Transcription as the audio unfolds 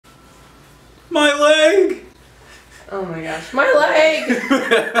My leg! Oh my gosh. My leg!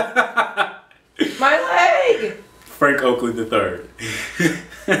 My leg! Frank Oakley III.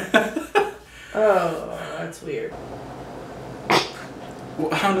 Oh, that's weird. Well,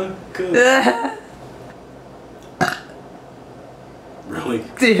 I don't know. Good. Really?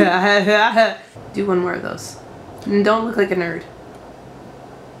 Do one more of those. And don't look like a nerd.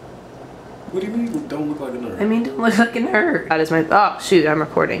 What do you mean don't look like a nerd? I mean, don't look like a nerd. That is my. Oh, shoot, I'm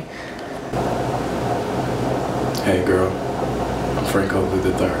recording. Hey, girl. I'm Frank Oakley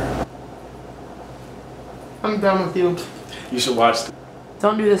III. I'm done with you. You should watch.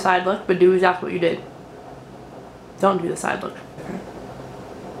 Don't do the side look, but do exactly what you did. Don't do the side look.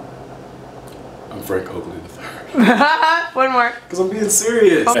 I'm Frank Oakley III. One more. Because I'm being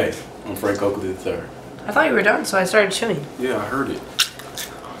serious. Oh. Hey, I'm Frank Oakley III. I thought you were done, so I started chewing. Yeah, I heard it.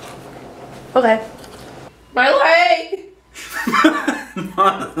 Okay. My leg!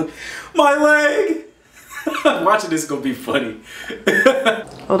 My leg! Watching this is gonna be funny.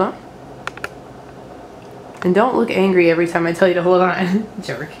 Hold on. And don't look angry every time I tell you to hold on.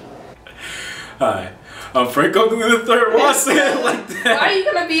 Jerk. Hi, I'm Frank Oakley III. Why say it like that? Why are you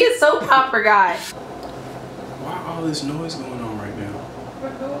gonna be a soap opera guy? Why all this noise going on right now?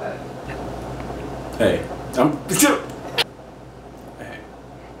 Hey, I'm... Hey.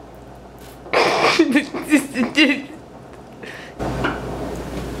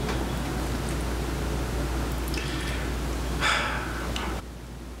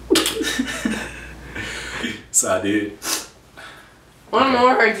 So I did. One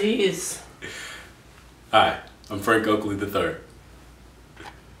more, jeez. Hi, I'm Frank Oakley III.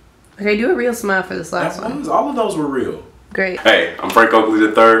 Okay, do a real smile for this last one. All of those were real. Great. Hey, I'm Frank Oakley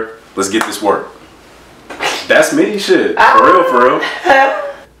III. Let's get this work. That's me, shit. For real, for real.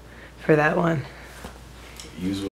 For that one. Use